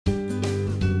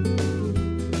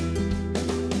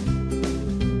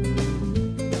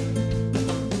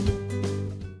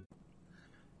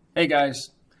Hey guys,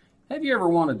 have you ever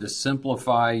wanted to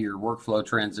simplify your workflow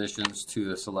transitions to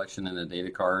a selection in a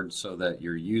data card so that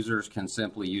your users can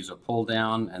simply use a pull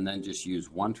down and then just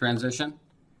use one transition?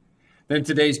 Then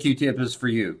today's Q-tip is for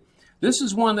you. This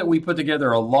is one that we put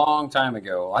together a long time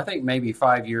ago, I think maybe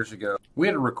 5 years ago. We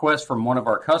had a request from one of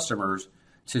our customers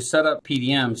to set up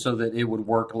PDM so that it would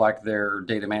work like their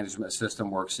data management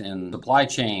system works in supply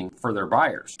chain for their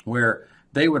buyers, where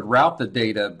they would route the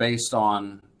data based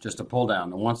on just a pull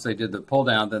down. And once they did the pull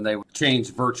down, then they would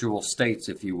change virtual states,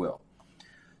 if you will.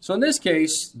 So in this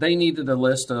case, they needed a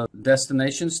list of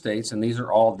destination states, and these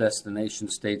are all destination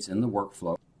states in the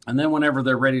workflow. And then whenever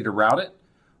they're ready to route it,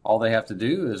 all they have to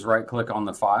do is right click on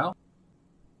the file,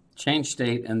 change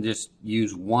state, and just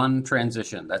use one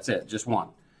transition. That's it, just one.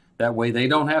 That way they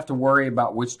don't have to worry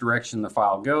about which direction the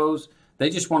file goes. They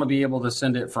just want to be able to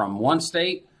send it from one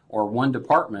state or one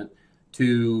department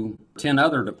to 10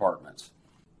 other departments.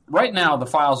 Right now, the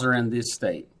files are in this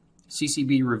state: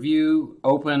 CCB review,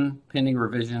 open, pending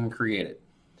revision, created.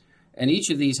 And each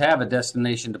of these have a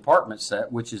destination department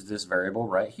set, which is this variable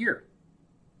right here.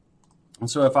 And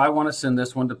so if I want to send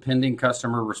this one to pending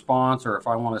customer response, or if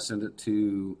I want to send it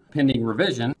to pending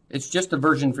revision, it's just a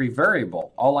version-free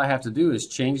variable. All I have to do is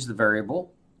change the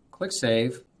variable, click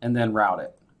save, and then route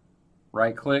it.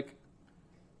 Right click,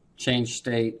 change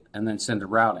state, and then send to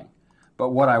routing.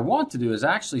 But what I want to do is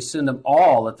actually send them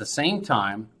all at the same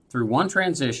time through one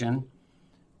transition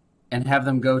and have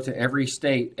them go to every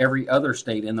state, every other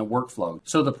state in the workflow.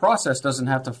 So the process doesn't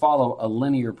have to follow a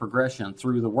linear progression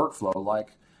through the workflow like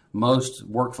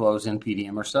most workflows in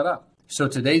PDM are set up. So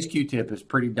today's Q-tip is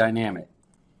pretty dynamic.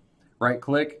 Right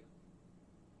click,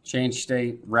 change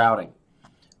state, routing.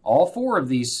 All four of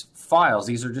these files,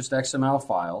 these are just XML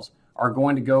files, are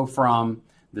going to go from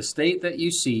the state that you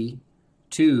see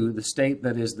to the state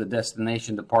that is the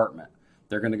destination department.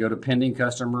 They're going to go to pending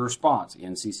customer response,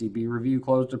 NCCB review,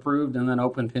 closed, approved, and then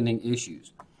open pending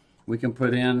issues. We can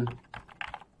put in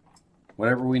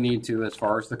whatever we need to as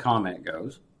far as the comment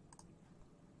goes.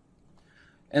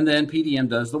 And then PDM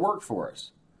does the work for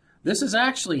us. This is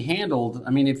actually handled,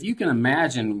 I mean, if you can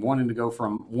imagine wanting to go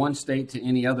from one state to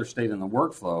any other state in the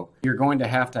workflow, you're going to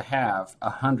have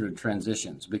 100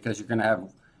 transitions, because you're going to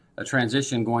have a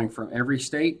transition going from every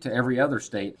state to every other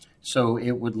state, so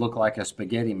it would look like a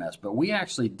spaghetti mess. But we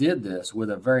actually did this with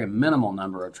a very minimal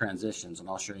number of transitions, and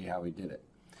I'll show you how we did it.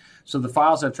 So the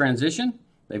files have transitioned.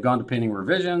 They've gone to pending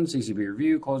revision, CCB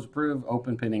review, close, approve,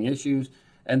 open pending issues,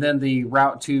 and then the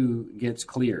route to gets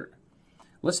cleared.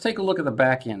 Let's take a look at the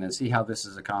back end and see how this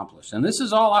is accomplished. And this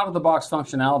is all out of the box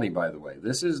functionality, by the way.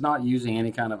 This is not using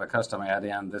any kind of a custom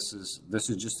add-in. This is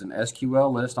just an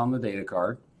SQL list on the data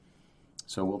card.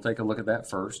 So we'll take a look at that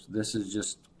first. This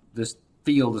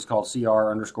field is called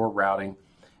CR_routing,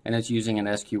 and it's using an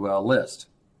SQL list.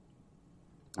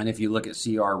 And if you look at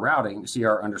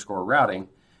CR_routing,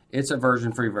 it's a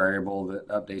version-free variable that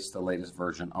updates the latest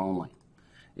version only.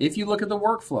 If you look at the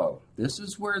workflow, this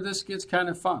is where this gets kind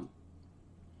of fun.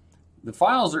 The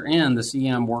files are in the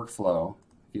CM workflow.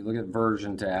 If you look at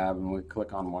version tab and we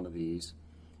click on one of these,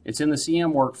 it's in the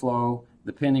CM workflow,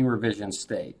 the pending revision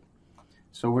state.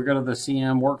 So we go to the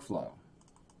CM workflow.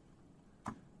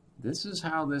 This is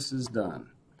how this is done.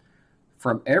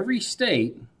 From every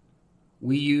state,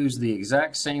 we use the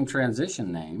exact same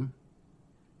transition name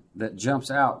that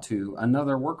jumps out to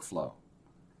another workflow.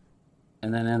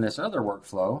 And then in this other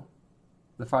workflow,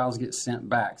 the files get sent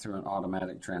back through an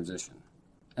automatic transition.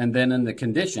 And then in the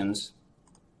conditions,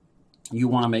 you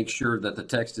want to make sure that the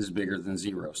text is bigger than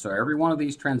 0. So every one of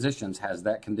these transitions has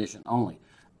that condition only.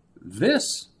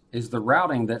 This is the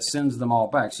routing that sends them all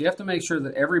back. So you have to make sure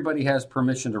that everybody has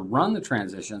permission to run the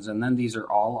transitions, and then these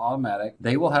are all automatic.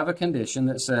 They will have a condition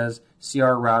that says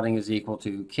CR routing is equal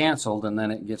to canceled, and then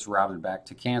it gets routed back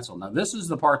to canceled. Now this is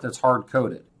the part that's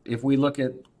hard-coded. If we look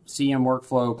at CM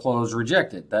workflow closed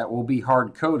rejected, that will be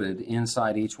hard-coded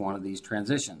inside each one of these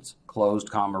transitions. Closed,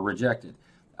 comma, rejected.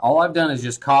 All I've done is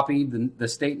just copied the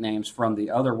state names from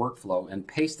the other workflow and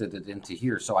pasted it into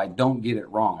here so I don't get it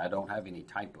wrong. I don't have any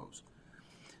typos.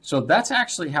 So that's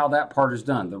actually how that part is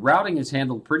done. The routing is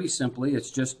handled pretty simply. It's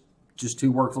just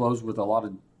two workflows with a lot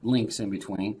of links in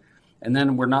between. And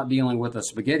then we're not dealing with a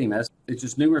spaghetti mess. It's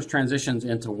just numerous transitions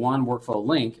into one workflow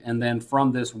link. And then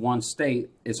from this one state,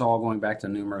 it's all going back to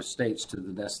numerous states to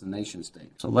the destination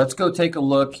state. So let's go take a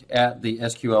look at the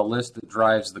SQL list that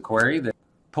drives the query that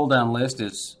pull-down list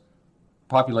is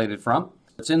populated from.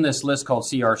 It's in this list called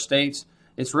CR states.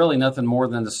 It's really nothing more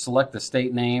than to select the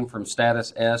state name from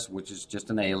status S, which is just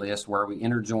an alias, where we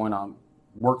interjoin on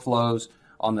workflows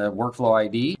on the workflow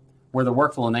ID, where the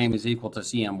workflow name is equal to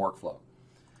CM workflow.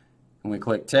 and we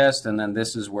click test, and then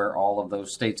this is where all of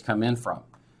those states come in from.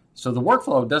 So the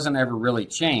workflow doesn't ever really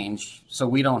change, so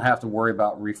we don't have to worry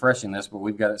about refreshing this, but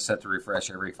we've got it set to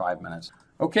refresh every 5 minutes.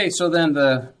 Okay, so then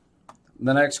the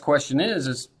next question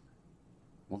is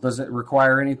well, does it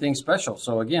require anything special?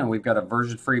 So again, we've got a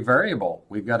version-free variable.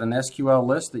 We've got an SQL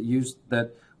list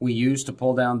that we use to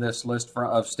pull down this list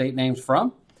of state names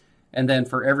from. And then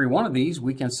for every one of these,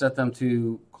 we can set them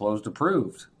to closed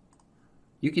approved.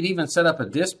 You could even set up a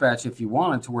dispatch if you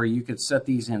wanted to where you could set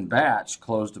these in batch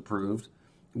closed approved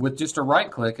with just a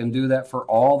right click and do that for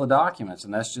all the documents.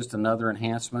 And that's just another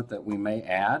enhancement that we may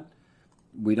add.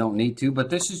 We don't need to, but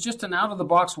this is just an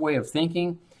out-of-the-box way of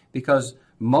thinking, because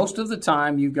most of the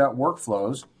time you've got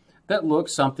workflows that look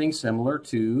something similar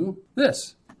to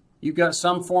this. You've got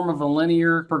some form of a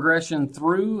linear progression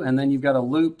through, and then you've got a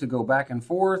loop to go back and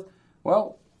forth.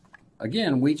 Well,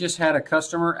 again, we just had a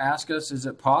customer ask us, is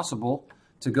it possible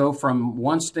to go from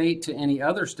one state to any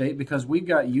other state, because we've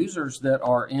got users that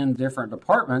are in different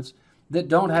departments that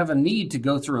don't have a need to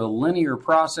go through a linear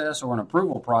process or an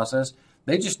approval process.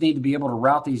 They just need to be able to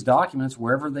route these documents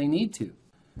wherever they need to.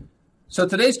 So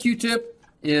today's Q-tip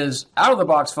is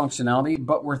out-of-the-box functionality,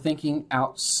 but we're thinking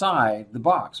outside the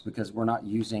box because we're not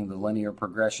using the linear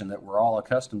progression that we're all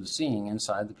accustomed to seeing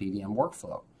inside the PDM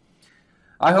workflow.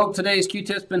 I hope today's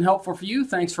Q-tip's been helpful for you.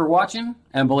 Thanks for watching,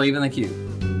 and believe in the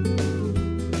Q.